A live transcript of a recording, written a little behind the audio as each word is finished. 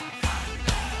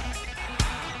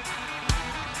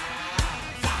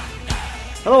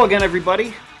Hello again,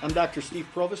 everybody. I'm Dr. Steve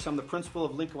Provis. I'm the principal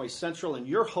of Lincoln Way Central and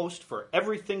your host for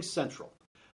Everything Central.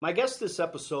 My guest this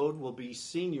episode will be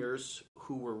seniors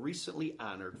who were recently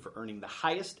honored for earning the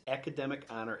highest academic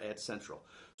honor at Central,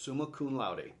 Summa Cum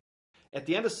Laude. At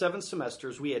the end of 7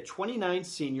 semesters, we had 29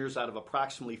 seniors out of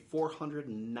approximately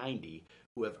 490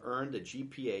 who have earned a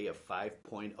GPA of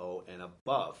 5.0 and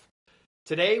above.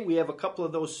 Today, we have a couple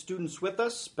of those students with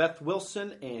us, Beth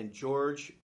Willson and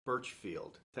George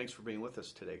Burchfield. Thanks for being with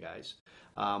us today, guys.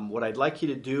 What I'd like you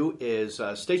to do is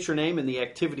state your name and the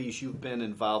activities you've been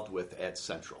involved with at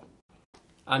Central.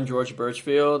 I'm George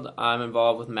Burchfield. I'm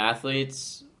involved with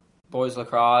mathletes, boys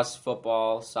lacrosse,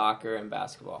 football, soccer, and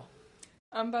basketball.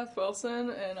 I'm Beth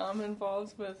Willson, and I'm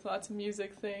involved with lots of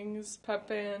music things, pep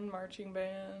band, marching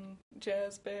band,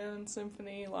 jazz band,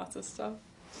 symphony, lots of stuff.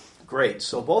 Great.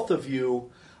 So both of you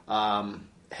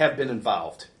have been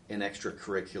involved in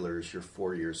extracurriculars your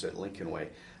 4 years at Lincoln Way.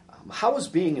 How is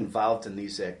being involved in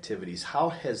these activities, how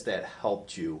has that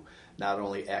helped you, not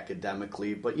only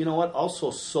academically, but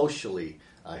also socially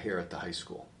here at the high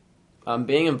school?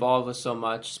 Being involved with so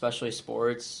much, especially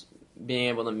sports, being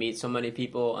able to meet so many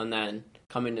people and then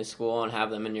coming to school and have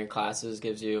them in your classes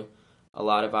gives you a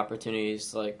lot of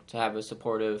opportunities, like to have a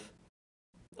supportive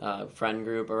friend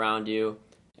group around you,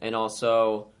 and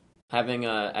also having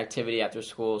an activity after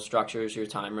school structures your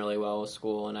time really well with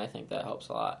school, and I think that helps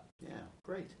a lot. Yeah,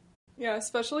 great. Yeah,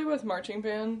 especially with marching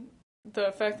band,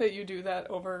 the fact that you do that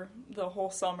over the whole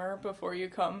summer before you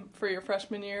come for your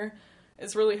freshman year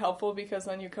is really helpful, because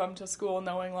then you come to school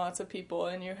knowing lots of people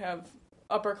and you have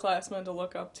upperclassmen to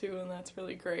look up to, and that's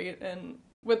really great. And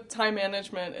with time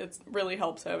management, it really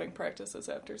helps having practices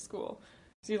after school,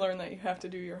 so you learn that you have to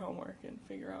do your homework and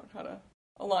figure out how to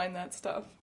align that stuff.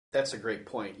 That's a great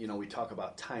point. We talk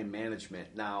about time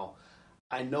management. Now,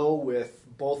 I know with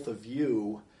both of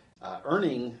you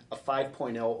earning a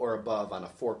 5.0 or above on a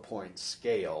 4-point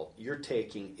scale, you're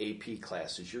taking AP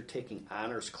classes, you're taking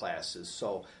honors classes,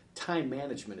 so time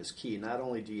management is key. Not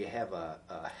only do you have a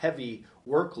heavy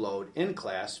workload in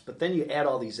class, but then you add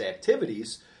all these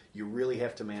activities, you really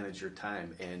have to manage your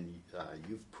time, and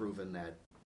you've proven that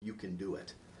you can do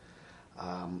it.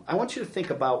 I want you to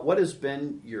think about what has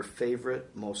been your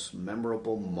favorite, most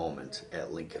memorable moment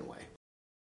at Lincoln Way.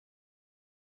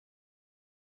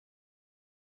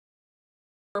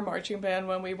 For marching band,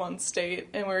 when we won state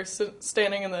and we were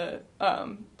standing in the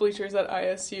bleachers at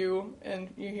ISU and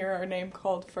you hear our name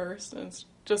called first, and it's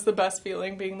just the best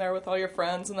feeling being there with all your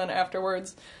friends, and then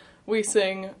afterwards we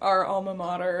sing our alma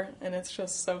mater, and it's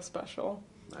just so special.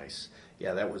 Nice.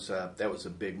 Yeah, that was a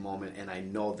big moment, and I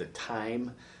know the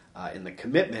time and the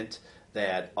commitment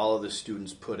that all of the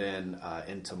students put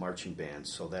into marching band,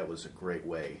 so that was a great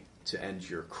way to end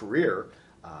your career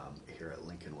here at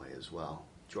Lincoln Way as well.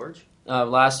 George?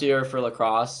 Last year for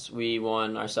lacrosse, we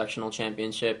won our sectional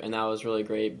championship, and that was really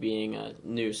great being a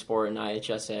new sport in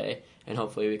IHSA, and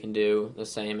hopefully we can do the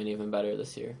same and even better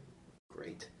this year.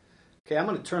 Great. Okay, I'm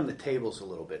going to turn the tables a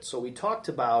little bit. So we talked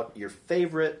about your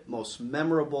favorite, most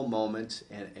memorable moment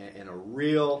and a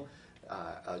real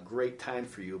a great time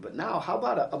for you, but now how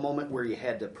about a moment where you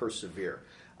had to persevere?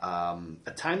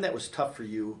 A time that was tough for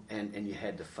you and you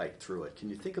had to fight through it. Can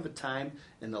you think of a time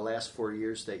in the last 4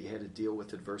 years that you had to deal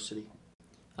with adversity?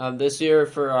 This year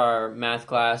for our math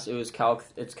class, it's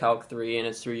Calc 3 and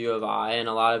it's through U of I, and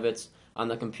a lot of it's on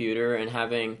the computer, and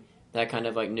having that kind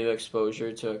of new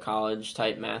exposure to a college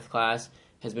type math class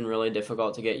has been really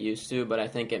difficult to get used to, but I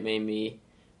think it made me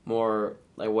more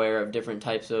aware of different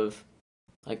types of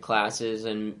classes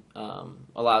and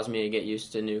allows me to get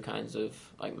used to new kinds of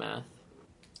math.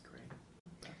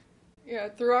 Yeah,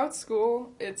 throughout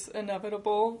school, it's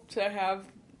inevitable to have,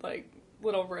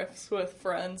 little riffs with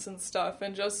friends and stuff,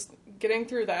 and just getting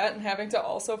through that and having to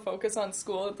also focus on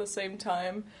school at the same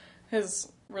time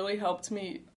has really helped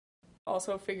me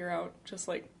also figure out just,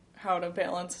 how to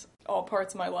balance all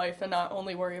parts of my life and not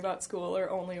only worry about school or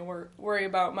only worry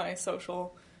about my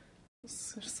social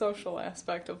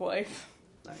aspect of life.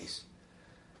 Nice.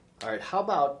 All right, how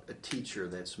about a teacher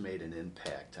that's made an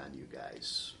impact on you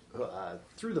guys?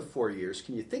 Through the 4 years,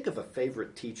 can you think of a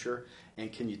favorite teacher,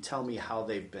 and can you tell me how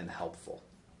they've been helpful?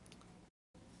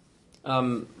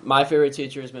 My favorite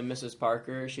teacher has been Mrs.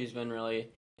 Parker. She's been really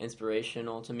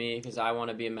inspirational to me because I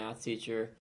want to be a math teacher,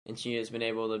 and she has been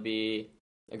able to be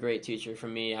a great teacher for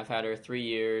me. I've had her 3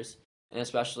 years, and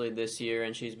especially this year,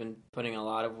 and she's been putting a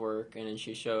lot of work, and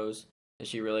she shows that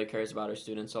she really cares about her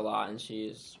students a lot, and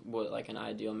she's what an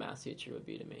ideal math teacher would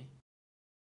be to me.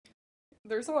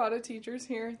 There's a lot of teachers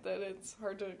here that it's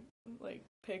hard to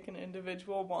pick an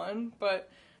individual one,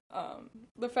 but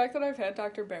the fact that I've had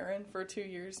Dr. Barron for 2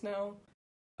 years now,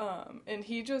 And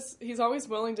he's always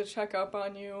willing to check up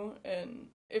on you, and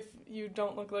if you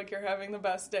don't look like you're having the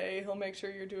best day, he'll make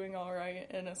sure you're doing all right.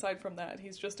 And aside from that,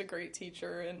 he's just a great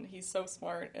teacher, and he's so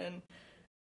smart. And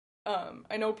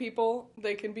I know people,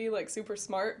 they can be like super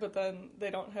smart, but then they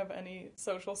don't have any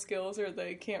social skills, or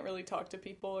they can't really talk to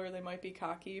people, or they might be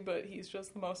cocky, but he's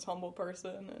just the most humble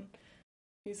person, and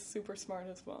he's super smart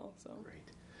as well. So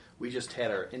great. We just had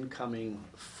our incoming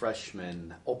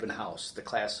freshman open house, the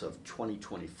class of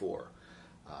 2024.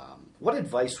 What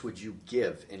advice would you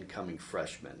give incoming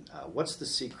freshmen? What's the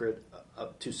secret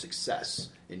to success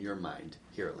in your mind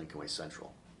here at Lincoln Way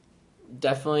Central?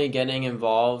 Definitely getting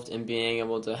involved and being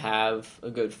able to have a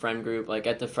good friend group. Like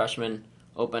at the freshman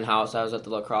open house, I was at the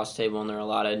lacrosse table, and there were a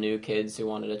lot of new kids who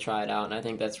wanted to try it out, and I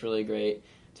think that's really great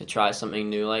to try something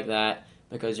new like that,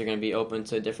 because you're going to be open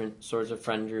to different sorts of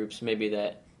friend groups, maybe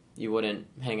that you wouldn't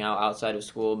hang out outside of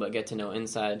school but get to know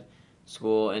inside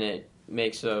school, and it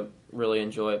makes a really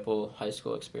enjoyable high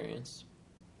school experience.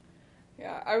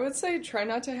 Yeah, I would say try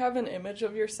not to have an image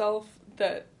of yourself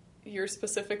that you're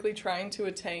specifically trying to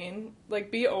attain. Like,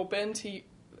 be open to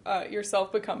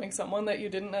yourself becoming someone that you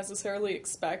didn't necessarily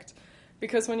expect,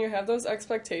 because when you have those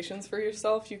expectations for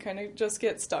yourself, you kind of just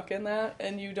get stuck in that,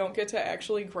 and you don't get to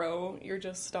actually grow. You're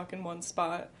just stuck in one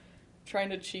spot trying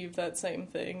to achieve that same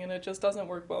thing, and it just doesn't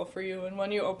work well for you. And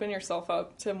when you open yourself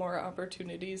up to more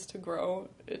opportunities to grow,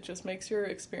 it just makes your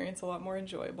experience a lot more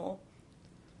enjoyable.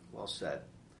 Well said.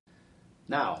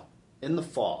 Now, in the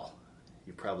fall,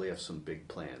 you probably have some big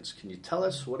plans. Can you tell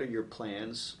us what are your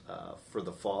plans for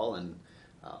the fall, and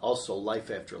also life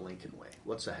after Lincoln Way?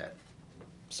 What's ahead?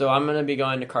 So I'm going to be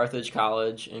going to Carthage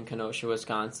College in Kenosha,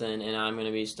 Wisconsin, and I'm going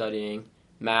to be studying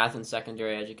math and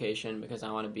secondary education because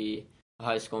I want to be a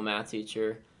high school math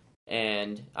teacher,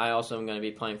 and I also am going to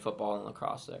be playing football and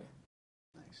lacrosse there.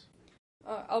 Nice.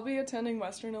 I'll be attending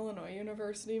Western Illinois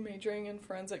University, majoring in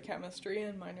forensic chemistry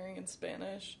and minoring in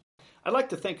Spanish. I'd like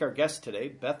to thank our guests today,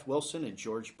 Beth Willson and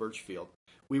George Burchfield.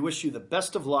 We wish you the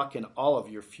best of luck in all of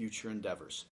your future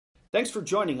endeavors. Thanks for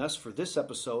joining us for this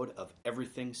episode of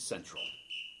Everything Central.